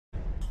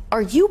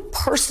Are you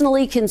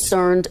personally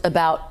concerned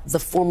about the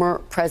former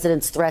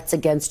president's threats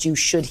against you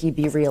should he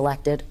be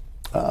reelected?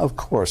 Of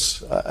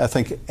course. I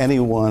think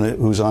anyone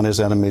who's on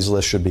his enemies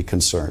list should be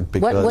concerned.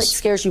 Because, what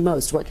scares you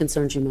most? What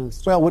concerns you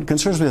most? Well, what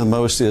concerns me the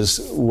most is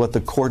what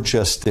the court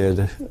just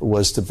did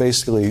was to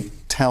basically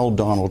tell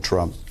Donald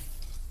Trump,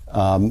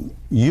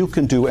 you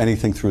can do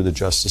anything through the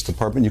Justice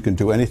Department. You can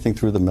do anything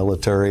through the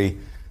military.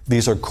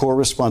 These are core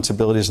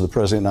responsibilities of the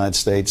President of the United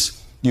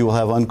States. You will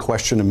have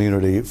unquestioned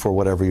immunity for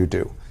whatever you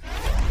do.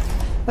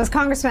 That was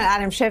Congressman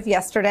Adam Schiff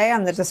yesterday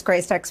on the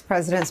disgraced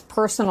ex-president's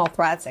personal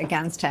threats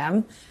against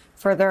him,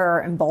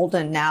 further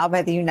emboldened now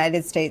by the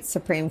United States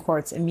Supreme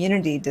Court's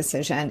immunity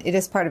decision. It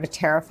is part of a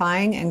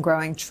terrifying and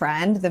growing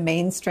trend, the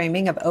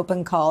mainstreaming of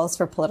open calls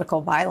for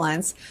political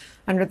violence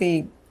under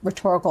the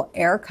rhetorical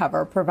air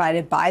cover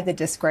provided by the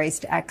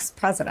disgraced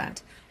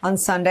ex-president. On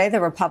Sunday,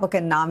 the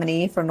Republican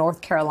nominee for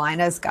North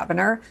Carolina's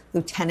governor,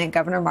 Lieutenant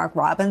Governor Mark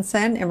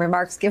Robinson, in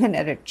remarks given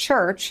at a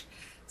church,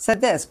 said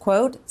this,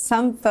 quote,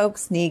 "Some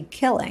folks need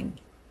killing."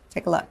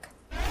 Take a look.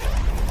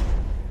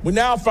 We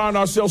now find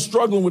ourselves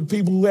struggling with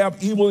people who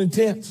have evil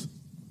intents.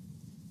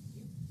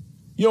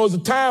 You know, there's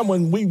a time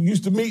when we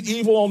used to meet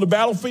evil on the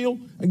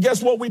battlefield, and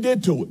guess what we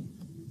did to it?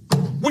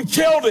 We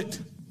killed it.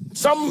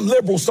 Some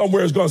liberal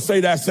somewhere is going to say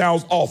that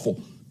sounds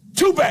awful.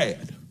 Too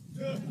bad.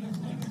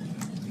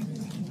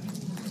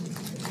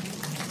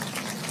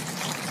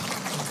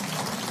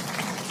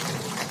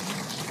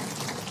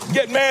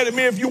 Get mad at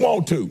me if you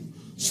want to.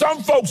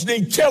 Some folks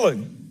need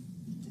killing.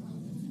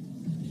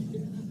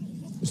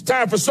 It's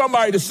time for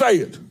somebody to say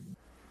it.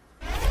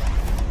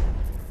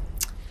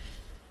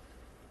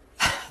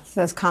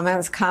 Those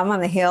comments come on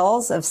the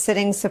heels of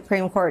sitting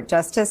Supreme Court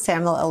Justice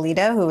Samuel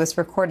Alito, who was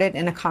recorded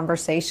in a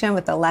conversation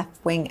with a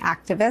left-wing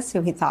activist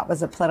who he thought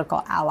was a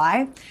political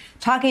ally,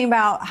 talking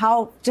about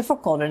how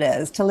difficult it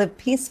is to live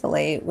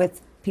peacefully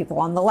with people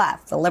on the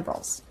left, the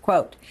liberals.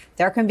 Quote,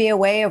 "There can be a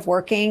way of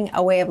working,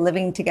 a way of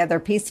living together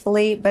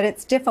peacefully, but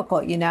it's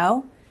difficult, you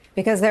know,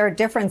 because there are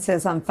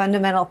differences on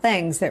fundamental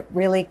things that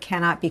really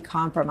cannot be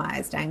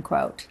compromised," end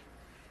quote.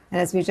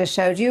 And as we just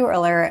showed you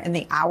earlier in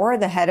the hour,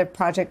 the head of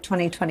Project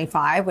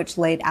 2025, which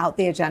laid out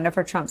the agenda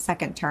for Trump's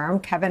second term,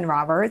 Kevin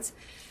Roberts,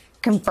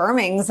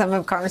 confirming some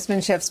of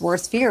Congressman Schiff's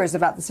worst fears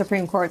about the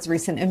Supreme Court's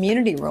recent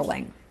immunity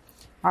ruling.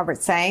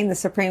 Roberts saying the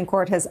Supreme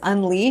Court has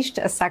unleashed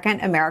a second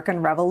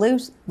American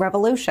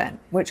revolution,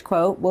 which,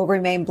 quote, "will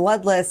remain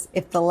bloodless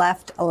if the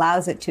left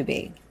allows it to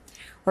be."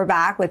 We're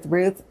back with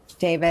Ruth,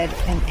 David,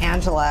 and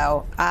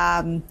Angelo.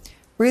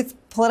 Ruth,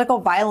 political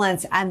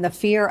violence and the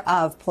fear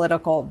of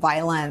political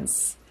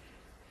violence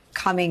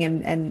coming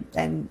and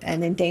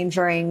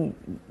endangering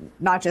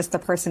not just the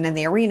person in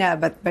the arena,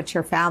 but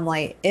your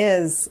family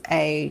is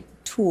a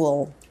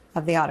tool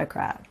of the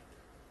autocrat.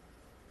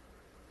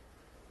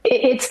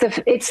 It's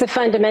the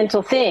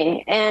fundamental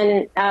thing.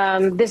 And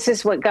this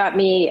is what got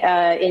me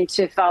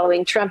into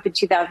following Trump in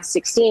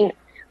 2016.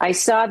 I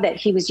saw that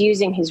he was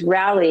using his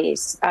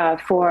rallies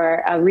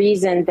for a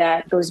reason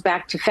that goes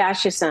back to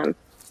fascism,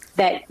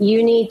 that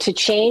you need to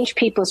change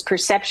people's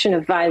perception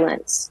of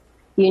violence.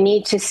 You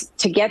need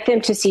to get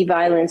them to see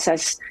violence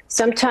as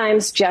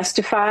sometimes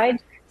justified,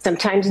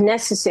 sometimes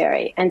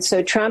necessary. And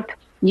so Trump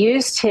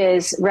used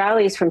his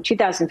rallies from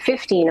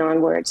 2015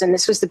 onwards, and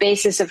this was the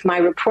basis of my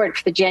report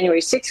for the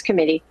January 6th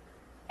committee,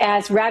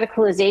 as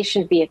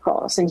radicalization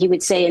vehicles. And he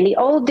would say, in the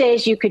old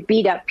days, you could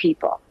beat up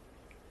people.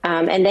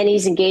 And then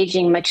he's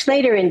engaging much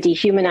later in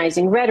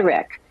dehumanizing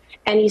rhetoric.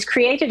 And he's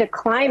created a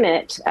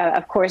climate,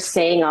 of course,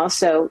 saying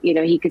also, you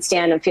know, he could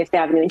stand on Fifth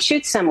Avenue and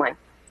shoot someone,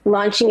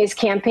 launching his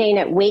campaign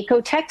at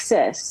Waco,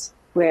 Texas,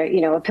 where,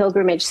 you know, a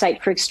pilgrimage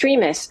site for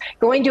extremists,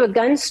 going to a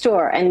gun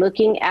store and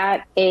looking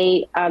at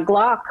a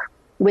Glock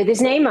with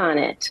his name on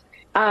it.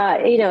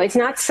 You know, it's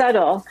not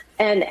subtle.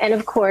 And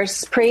of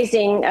course,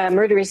 praising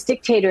murderous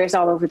dictators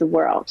all over the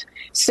world.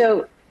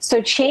 So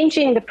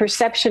changing the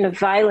perception of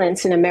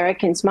violence in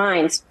Americans'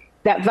 minds,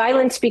 that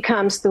violence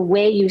becomes the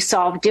way you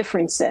solve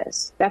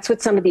differences. That's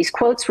what some of these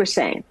quotes were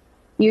saying.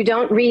 You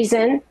don't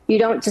reason, you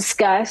don't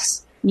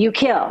discuss, you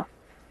kill,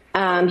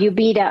 you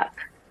beat up,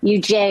 you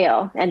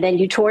jail, and then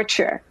you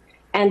torture.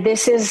 And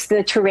this is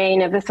the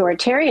terrain of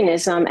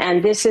authoritarianism,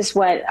 and this is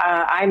what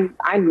I'm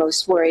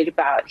most worried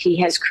about. He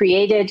has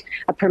created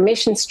a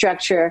permission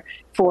structure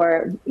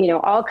for, you know,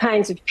 all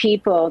kinds of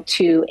people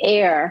to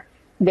air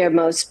their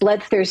most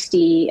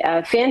bloodthirsty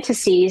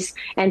fantasies,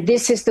 and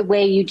this is the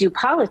way you do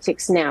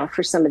politics now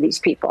for some of these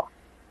people.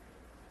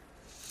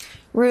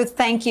 Ruth,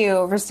 thank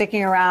you for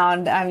sticking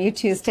around. You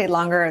two stayed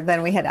longer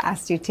than we had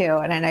asked you to,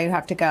 and I know you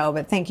have to go,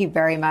 but thank you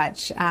very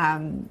much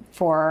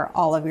for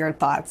all of your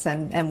thoughts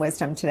and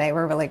wisdom today.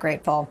 We're really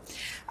grateful.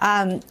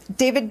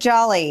 David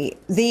Jolly,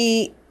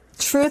 the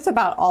truth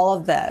about all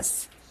of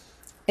this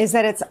is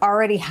that it's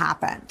already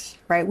happened,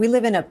 right? We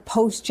live in a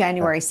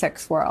post-January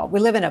 6th world. We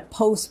live in a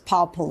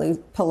post-Paul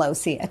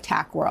Pelosi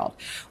attack world.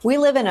 We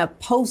live in a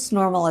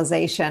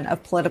post-normalization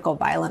of political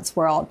violence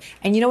world.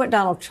 And you know what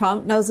Donald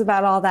Trump knows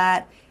about all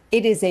that?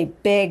 it is a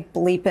big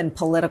bleeping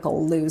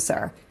political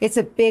loser. It's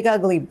a big,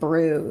 ugly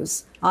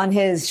bruise on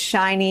his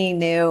shiny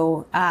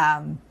new,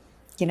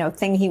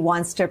 thing he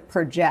wants to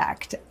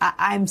project.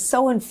 I'm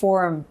so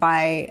informed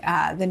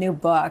by the new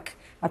book,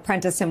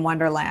 Apprentice in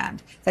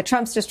Wonderland, that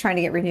Trump's just trying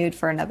to get renewed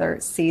for another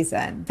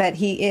season, that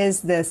he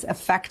is this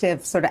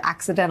effective sort of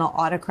accidental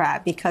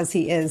autocrat because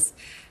he is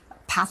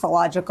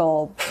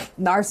pathological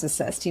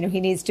narcissist. He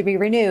needs to be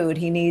renewed.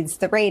 He needs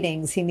the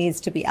ratings. He needs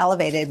to be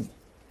elevated.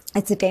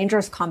 It's a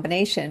dangerous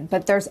combination,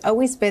 but there's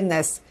always been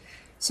this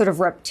sort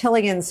of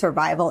reptilian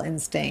survival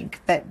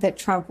instinct that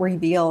Trump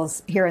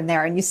reveals here and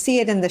there. And you see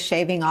it in the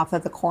shaving off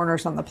of the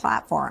corners on the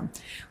platform,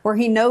 where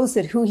he knows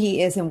that who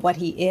he is and what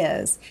he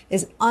is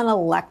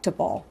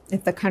unelectable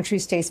if the country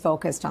stays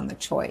focused on the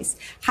choice.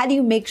 How do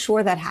you make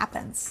sure that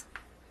happens?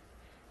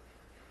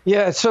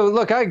 Yeah, so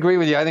look, I agree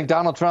with you. I think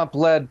Donald Trump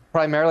led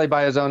primarily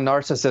by his own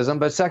narcissism,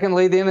 but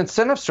secondly, the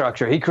incentive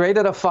structure. He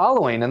created a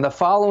following, and the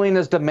following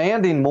is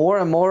demanding more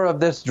and more of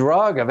this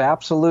drug of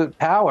absolute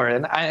power.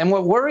 And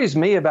what worries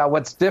me about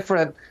what's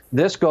different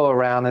this go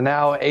around, and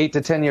now 8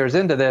 to 10 years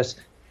into this,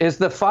 is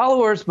the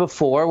followers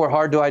before were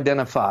hard to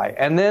identify.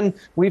 And then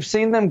we've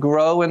seen them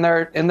grow in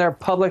their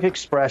public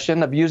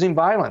expression of using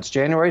violence.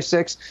 January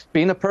 6th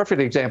being a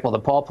perfect example, the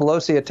Paul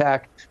Pelosi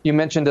attack you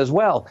mentioned as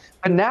well.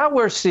 And now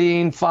we're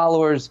seeing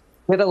followers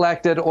get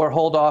elected or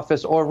hold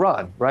office or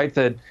run, right?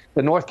 The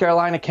North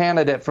Carolina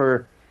candidate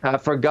for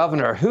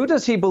governor, who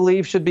does he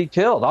believe should be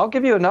killed? I'll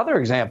give you another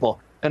example.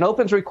 An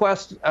open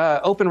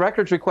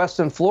records request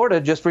in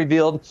Florida just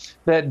revealed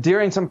that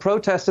during some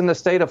protests in the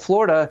state of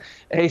Florida,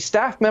 a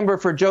staff member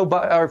for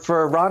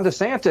Ron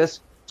DeSantis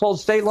told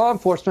state law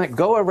enforcement,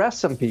 go arrest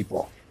some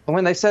people. And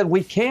when they said,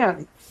 we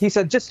can't, he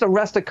said, just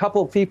arrest a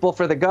couple of people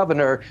for the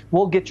governor.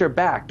 We'll get your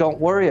back. Don't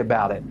worry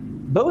about it.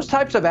 Those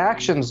types of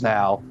actions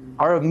now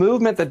are a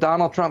movement that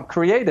Donald Trump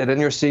created,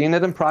 and you're seeing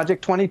it in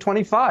Project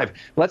 2025.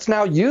 Let's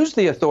now use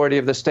the authority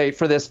of the state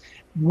for this,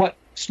 what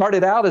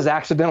started out as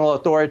accidental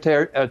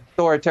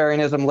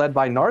authoritarianism led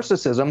by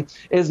narcissism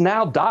is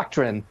now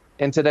doctrine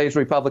in today's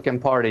Republican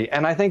Party.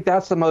 And I think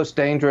that's the most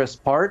dangerous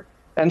part.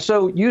 And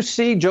so you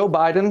see Joe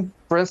Biden,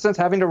 for instance,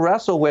 having to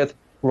wrestle with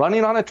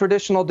running on a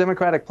traditional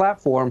Democratic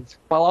platform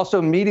while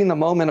also meeting the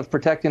moment of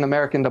protecting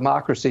American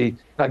democracy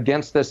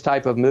against this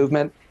type of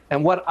movement.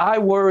 And what I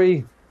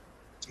worry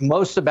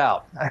most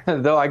about,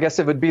 though I guess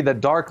it would be the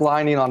dark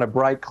lining on a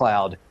bright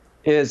cloud,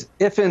 is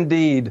if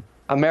indeed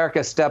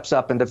America steps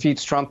up and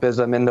defeats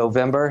Trumpism in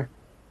November,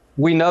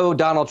 we know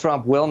Donald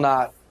Trump will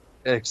not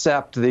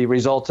accept the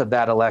results of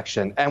that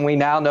election. And we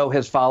now know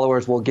his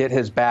followers will get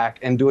his back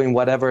in doing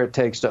whatever it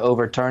takes to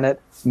overturn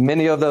it.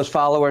 Many of those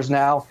followers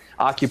now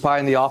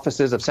occupying the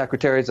offices of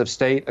secretaries of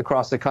state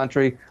across the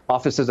country,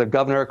 offices of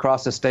governor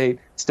across the state,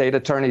 state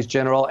attorneys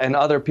general, and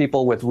other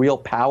people with real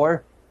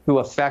power who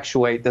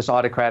effectuate this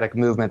autocratic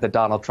movement that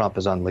Donald Trump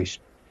has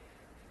unleashed.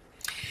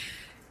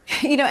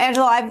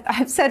 Angela,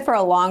 I've said for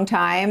a long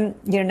time,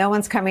 no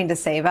one's coming to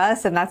save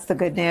us. And that's the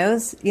good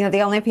news.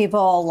 The only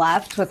people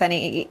left with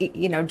any,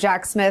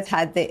 Jack Smith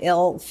had the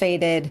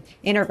ill-fated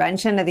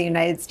intervention of the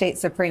United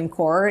States Supreme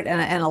Court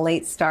and a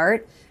late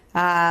start.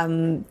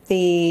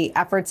 The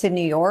efforts in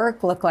New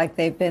York look like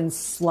they've been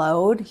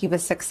slowed. He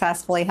was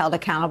successfully held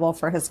accountable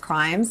for his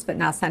crimes, but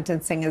now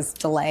sentencing is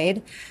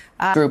delayed.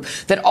 Group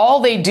that all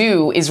they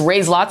do is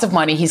raise lots of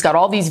money. He's got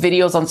all these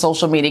videos on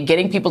social media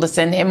getting people to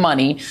send him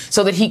money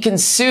so that he can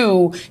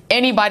sue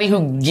anybody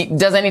who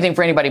does anything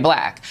for anybody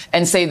black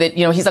and say that,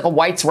 he's like a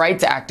whites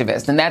rights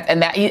activist and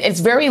that it's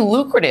very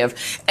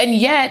lucrative. And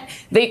yet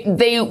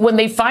they when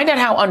they find out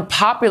how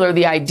unpopular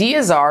the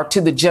ideas are to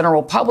the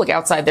general public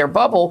outside their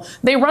bubble,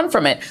 they run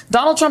from it.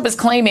 Donald Trump is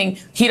claiming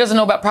he doesn't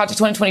know about Project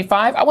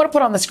 2025. I want to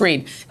put on the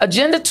screen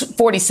Agenda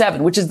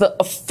 47, which is the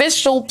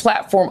official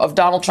platform of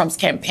Donald Trump's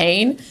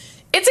campaign.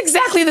 It's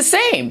exactly the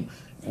same.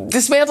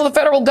 Dismantle the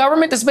federal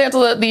government,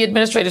 dismantle the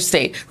administrative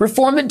state,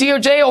 reform the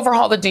DOJ,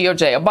 overhaul the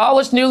DOJ,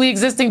 abolish newly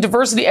existing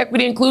diversity,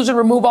 equity, inclusion,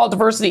 remove all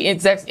diversity,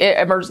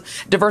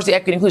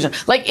 equity, inclusion.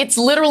 Like, it's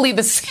literally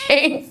the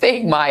same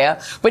thing,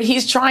 Maya, but he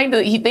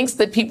thinks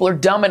that people are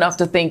dumb enough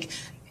to think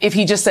if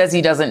he just says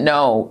he doesn't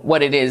know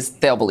what it is,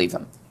 they'll believe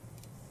him.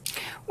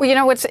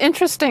 Well, what's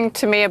interesting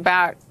to me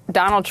about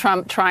Donald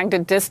Trump trying to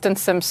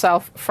distance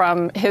himself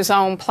from his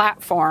own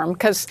platform,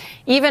 because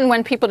even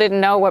when people didn't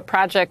know what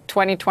Project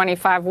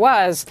 2025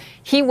 was,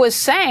 he was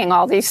saying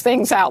all these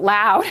things out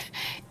loud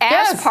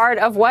as part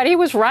of what he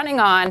was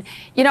running on.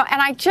 And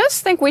I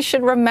just think we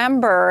should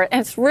remember, and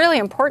it's really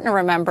important to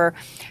remember,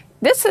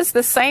 this is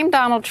the same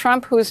Donald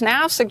Trump who's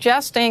now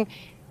suggesting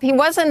he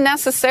wasn't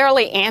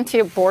necessarily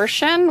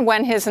anti-abortion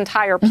when his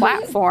entire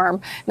platform,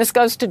 this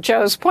goes to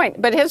Joe's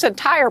point, but his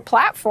entire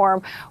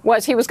platform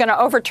was he was going to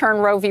overturn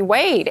Roe v.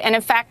 Wade, and in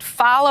fact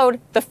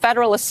followed the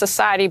Federalist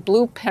Society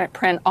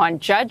blueprint on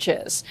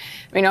judges.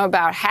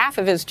 About half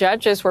of his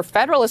judges were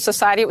Federalist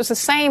Society. It was the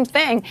same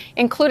thing,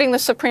 including the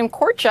Supreme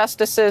Court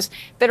justices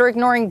that are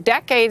ignoring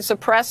decades of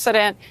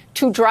precedent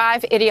to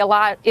drive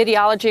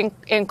ideology,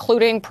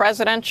 including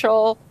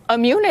presidential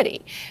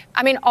immunity.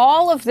 I mean,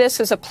 all of this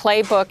is a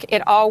playbook.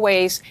 It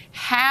always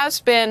has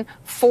been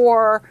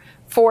for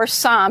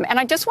some. And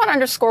I just want to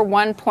underscore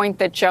one point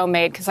that Joe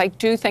made, because I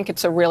do think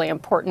it's a really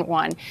important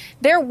one.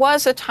 There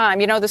was a time,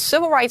 the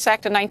Civil Rights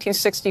Act of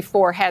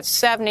 1964 had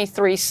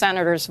 73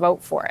 senators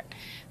vote for it.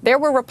 There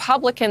were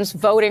Republicans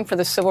voting for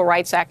the Civil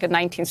Rights Act of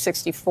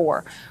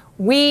 1964.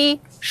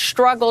 We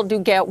struggled to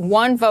get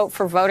one vote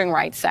for Voting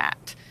Rights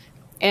Act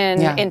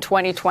in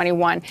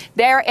 2021.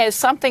 There is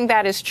something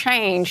that has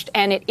changed,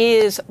 and it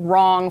is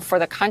wrong for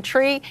the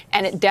country,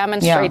 and it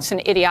demonstrates an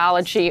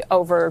ideology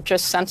over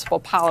just sensible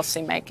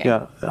policymaking.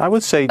 Yeah, I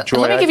would say, Joy.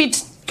 Let me give you.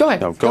 Go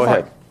ahead. No, go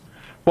ahead.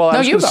 Well, I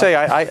was going to say,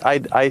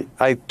 I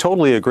I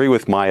totally agree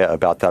with Maya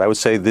about that. I would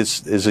say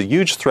this is a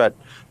huge threat,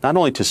 not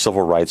only to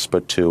civil rights,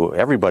 but to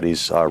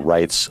everybody's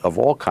rights of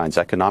all kinds,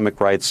 economic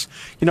rights.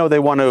 They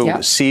want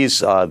to seize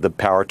the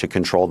power to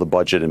control the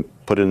budget and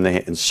put it in the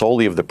hands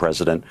solely of the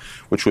president,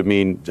 which would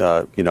mean,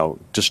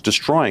 just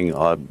destroying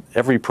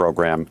every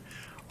program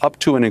up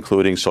to and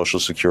including Social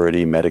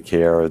Security,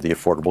 Medicare, the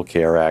Affordable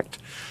Care Act.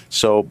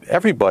 So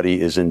everybody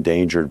is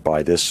endangered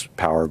by this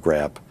power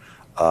grab.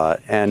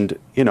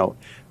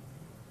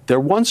 There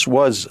once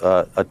was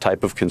a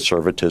type of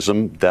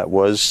conservatism that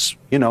was,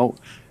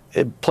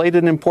 it played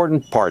an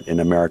important part in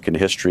American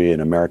history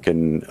and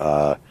American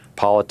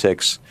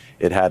politics.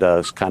 It had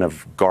a kind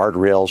of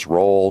guardrails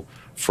role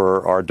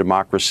for our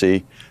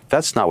democracy.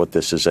 That's not what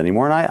this is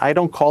anymore. And I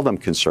don't call them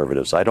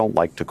conservatives. I don't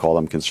like to call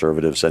them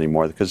conservatives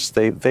anymore because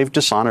they've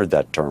dishonored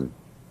that term.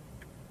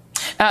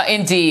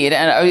 Indeed.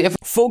 And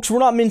folks, we're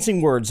not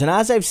mincing words. And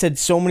as I've said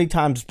so many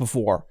times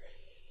before,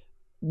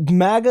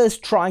 MAGA is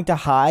trying to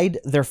hide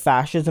their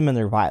fascism and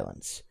their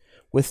violence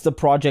with the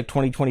Project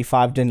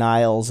 2025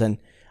 denials and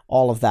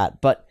all of that.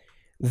 But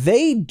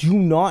they do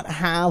not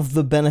have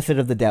the benefit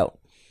of the doubt.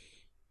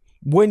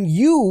 When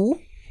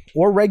you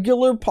or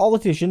regular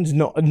politicians,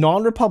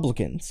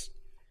 non-Republicans,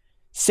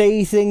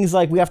 say things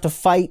like we have to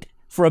fight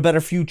for a better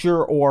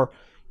future, or,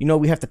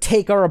 we have to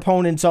take our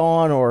opponents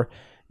on, or,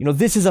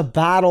 this is a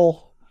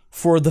battle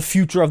for the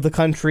future of the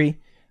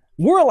country,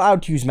 we're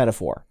allowed to use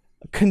metaphor.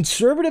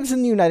 Conservatives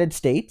in the United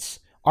States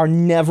are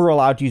never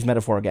allowed to use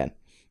metaphor again.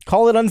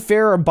 Call it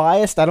unfair or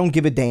biased, I don't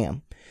give a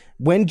damn.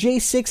 When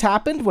J6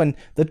 happened, when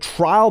the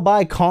trial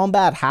by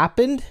combat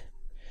happened,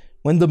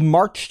 when the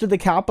march to the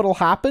Capitol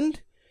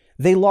happened,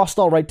 they lost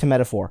all right to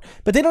metaphor.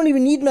 But they don't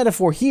even need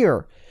metaphor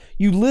here.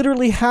 You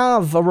literally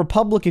have a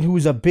Republican who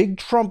is a big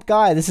Trump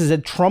guy. This is a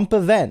Trump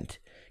event.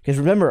 Because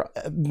remember,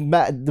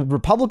 the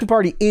Republican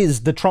Party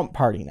is the Trump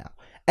Party now.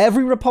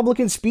 Every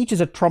Republican speech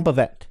is a Trump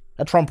event,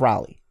 a Trump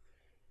rally.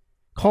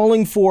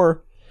 Calling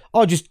for,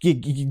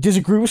 you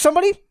disagree with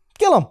somebody?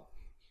 Kill him.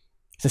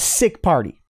 It's a sick party.